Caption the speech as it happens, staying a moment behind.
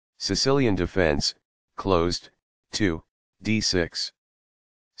Sicilian defense, closed, 2, d6.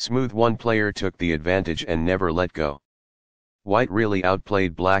 Smooth. One player took the advantage and never let go. White really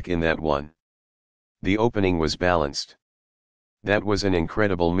outplayed black in that one. The opening was balanced. That was an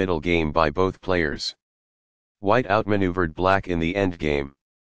incredible middle game by both players. White outmaneuvered black in the endgame.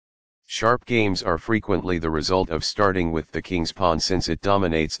 Sharp games are frequently the result of starting with the king's pawn, since it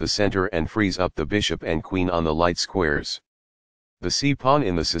dominates the center and frees up the bishop and queen on the light squares. The c-pawn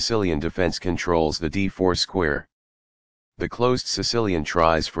in the Sicilian defense controls the d4 square. The closed Sicilian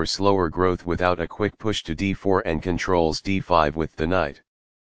tries for slower growth without a quick push to d4 and controls d5 with the knight.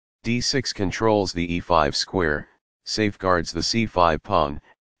 d6 controls the e5 square, safeguards the c5 pawn,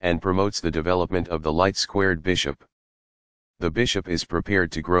 and promotes the development of the light-squared bishop. The bishop is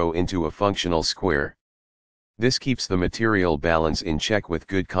prepared to grow into a functional square. This keeps the material balance in check with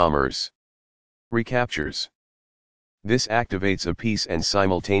good commerce. Recaptures. This activates a piece and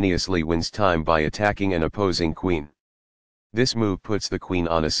simultaneously wins time by attacking an opposing queen. This move puts the queen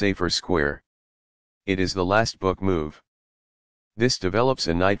on a safer square. It is the last book move. This develops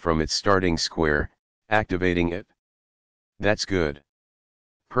a knight from its starting square, activating it. That's good.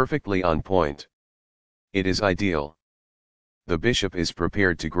 Perfectly on point. It is ideal. The bishop is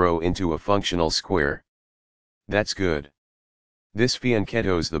prepared to grow into a functional square. That's good. This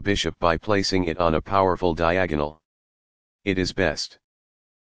fianchettos the bishop by placing it on a powerful diagonal. It is best.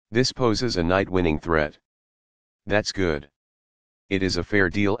 This poses a knight-winning threat. That's good. It is a fair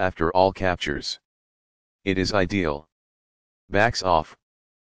deal after all captures. It is ideal. Backs off.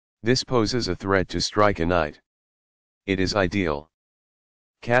 This poses a threat to strike a knight. It is ideal.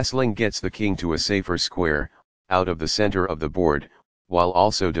 Castling gets the king to a safer square, out of the center of the board, while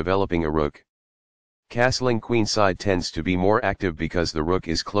also developing a rook. Castling queenside tends to be more active because the rook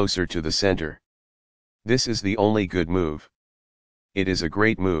is closer to the center. This is the only good move. It is a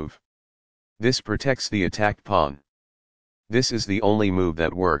great move. This protects the attacked pawn. This is the only move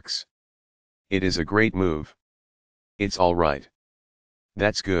that works. It is a great move. It's alright.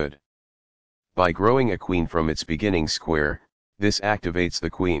 That's good. By growing a queen from its beginning square, this activates the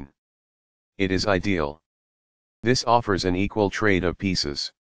queen. It is ideal. This offers an equal trade of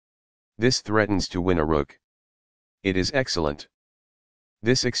pieces. This threatens to win a rook. It is excellent.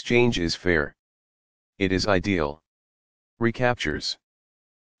 This exchange is fair. It is ideal. Recaptures.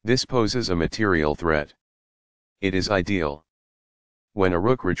 This poses a material threat. It is ideal. When a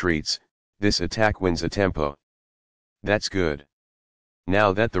rook retreats, this attack wins a tempo. That's good.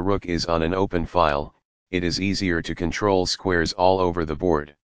 Now that the rook is on an open file, it is easier to control squares all over the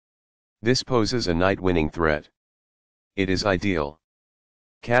board. This poses a knight-winning threat. It is ideal.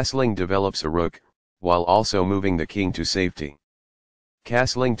 Castling develops a rook, while also moving the king to safety.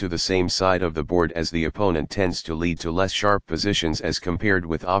 Castling to the same side of the board as the opponent tends to lead to less sharp positions as compared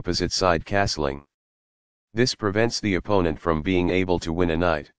with opposite side castling. This prevents the opponent from being able to win a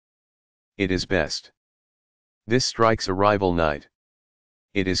knight. It is best. This strikes a rival knight.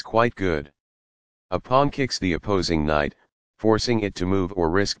 It is quite good. A pawn kicks the opposing knight, forcing it to move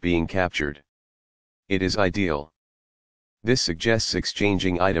or risk being captured. It is ideal. This suggests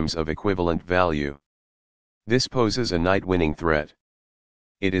exchanging items of equivalent value. This poses a knight-winning threat.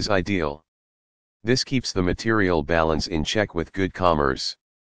 It is ideal. This keeps the material balance in check with good commerce.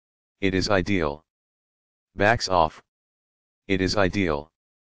 It is ideal. Backs off. It is ideal.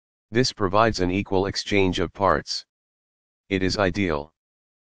 This provides an equal exchange of parts. It is ideal.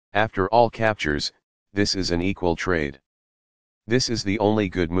 After all captures, this is an equal trade. This is the only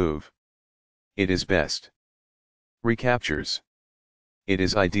good move. It is best. Recaptures. It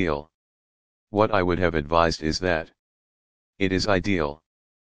is ideal. What I would have advised is that. It is ideal.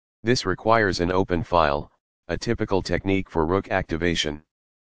 This requires an open file, a typical technique for rook activation.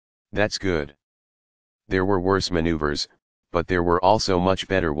 That's good. There were worse maneuvers, but there were also much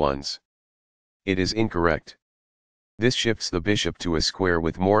better ones. It is incorrect. This shifts the bishop to a square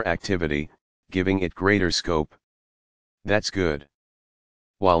with more activity, giving it greater scope. That's good.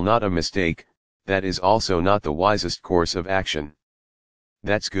 While not a mistake, that is also not the wisest course of action.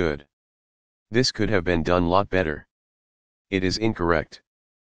 That's good. This could have been done lot better. It is incorrect.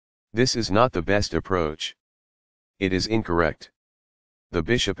 This is not the best approach. It is incorrect. The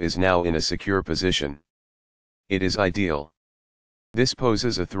bishop is now in a secure position. It is ideal. This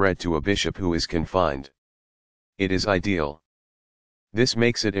poses a threat to a bishop who is confined. It is ideal. This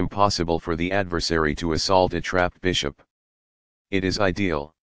makes it impossible for the adversary to assault a trapped bishop. It is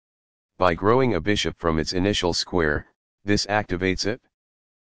ideal. By growing a bishop from its initial square, this activates it.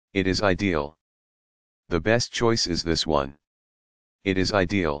 It is ideal. The best choice is this one. It is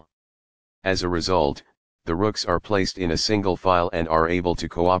ideal. As a result, the rooks are placed in a single file and are able to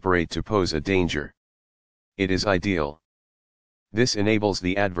cooperate to pose a danger. It is ideal. This enables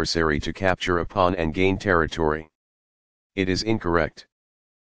the adversary to capture a pawn and gain territory. It is incorrect.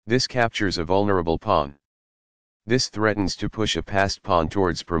 This captures a vulnerable pawn. This threatens to push a passed pawn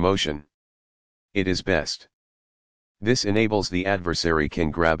towards promotion. It is best. This enables the adversary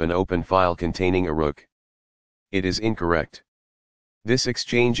can grab an open file containing a rook. It is incorrect. This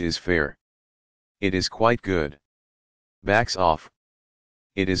exchange is fair. It is quite good. Backs off.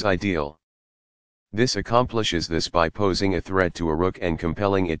 It is ideal. This accomplishes this by posing a threat to a rook and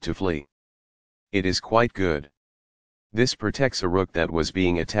compelling it to flee. It is quite good. This protects a rook that was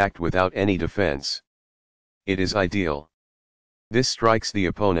being attacked without any defense. It is ideal. This strikes the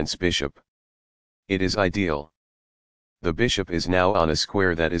opponent's bishop. It is ideal. The bishop is now on a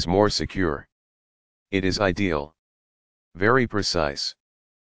square that is more secure. It is ideal. Very precise.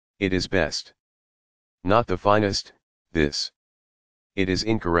 It is best. Not the finest, this. It is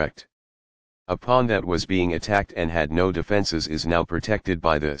incorrect. A pawn that was being attacked and had no defenses is now protected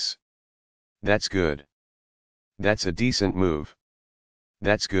by this. That's good. That's a decent move.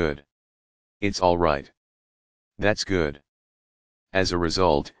 That's good. It's alright. That's good. As a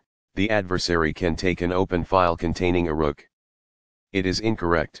result, the adversary can take an open file containing a rook. It is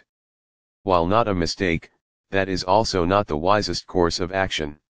incorrect. While not a mistake, that is also not the wisest course of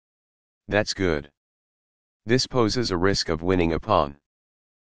action. That's good. This poses a risk of winning a pawn.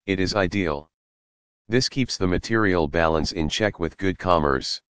 It is ideal. This keeps the material balance in check with good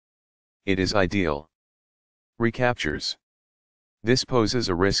commerce. It is ideal. Recaptures. This poses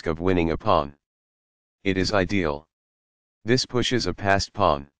a risk of winning a pawn. It is ideal. This pushes a passed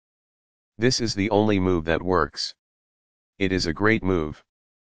pawn. This is the only move that works. It is a great move.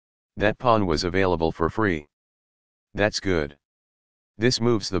 That pawn was available for free. That's good. This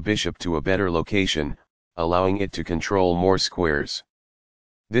moves the bishop to a better location, allowing it to control more squares.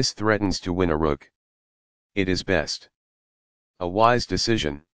 This threatens to win a rook. It is best. A wise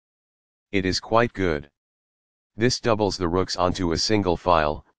decision. It is quite good. This doubles the rooks onto a single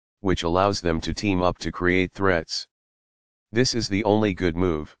file, which allows them to team up to create threats. This is the only good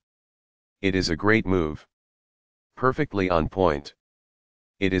move. It is a great move. Perfectly on point.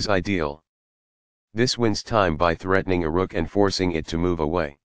 It is ideal. This wins time by threatening a rook and forcing it to move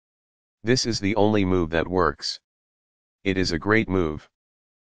away. This is the only move that works. It is a great move.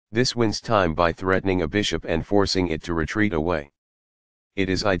 This wins time by threatening a bishop and forcing it to retreat away. It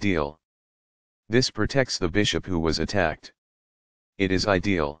is ideal. This protects the bishop who was attacked. It is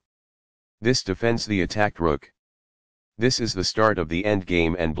ideal. This defends the attacked rook. This is the start of the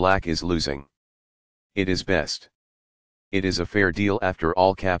endgame and black is losing. It is best. It is a fair deal after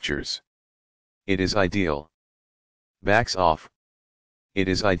all captures. It is ideal. Backs off. It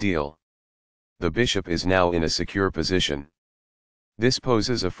is ideal. The bishop is now in a secure position. This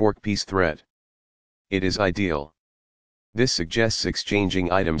poses a fork piece threat. It is ideal. This suggests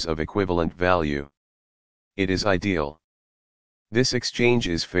exchanging items of equivalent value. It is ideal. This exchange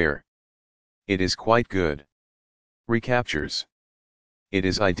is fair. It is quite good. Recaptures. It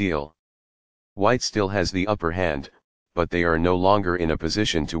is ideal. White still has the upper hand, but they are no longer in a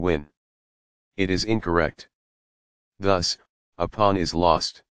position to win. It is incorrect. Thus, a pawn is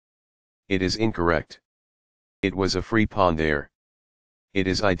lost. It is incorrect. It was a free pawn there. It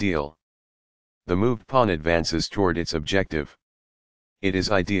is ideal. The moved pawn advances toward its objective. It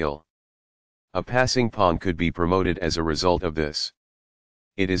is ideal. A passing pawn could be promoted as a result of this.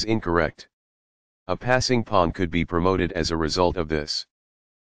 It is incorrect. A passing pawn could be promoted as a result of this.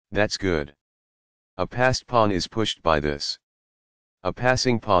 That's good. A passed pawn is pushed by this. A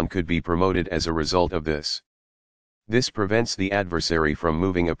passing pawn could be promoted as a result of this. This prevents the adversary from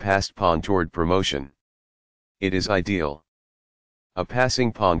moving a passed pawn toward promotion. It is ideal. A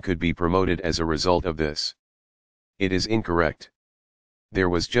passing pawn could be promoted as a result of this. It is incorrect. There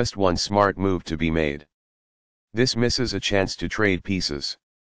was just one smart move to be made. This misses a chance to trade pieces.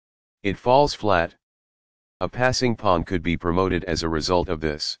 It falls flat. A passing pawn could be promoted as a result of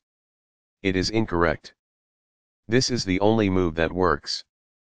this. It is incorrect. This is the only move that works.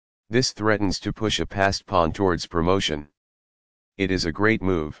 This threatens to push a passed pawn towards promotion. It is a great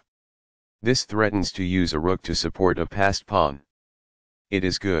move. This threatens to use a rook to support a passed pawn. It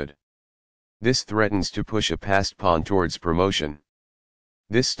is good. This threatens to push a passed pawn towards promotion.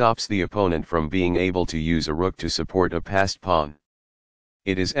 This stops the opponent from being able to use a rook to support a passed pawn.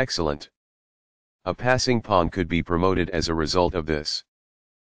 It is excellent. A passing pawn could be promoted as a result of this.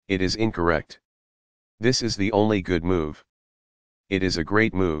 It is incorrect. This is the only good move. It is a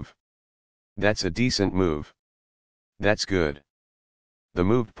great move. That's a decent move. That's good. The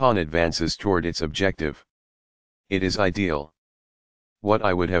moved pawn advances toward its objective. It is ideal. What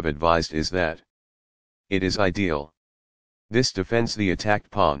I would have advised is that. It is ideal. This defends the attacked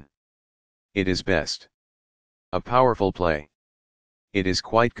pawn. It is best. A powerful play. It is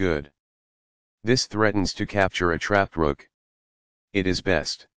quite good. This threatens to capture a trapped rook. It is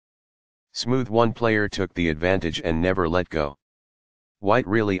best. Smooth. One player took the advantage and never let go. White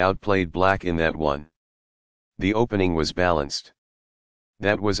really outplayed black in that one. The opening was balanced.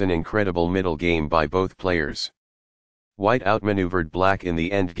 That was an incredible middle game by both players. White outmaneuvered black in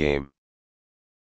the endgame.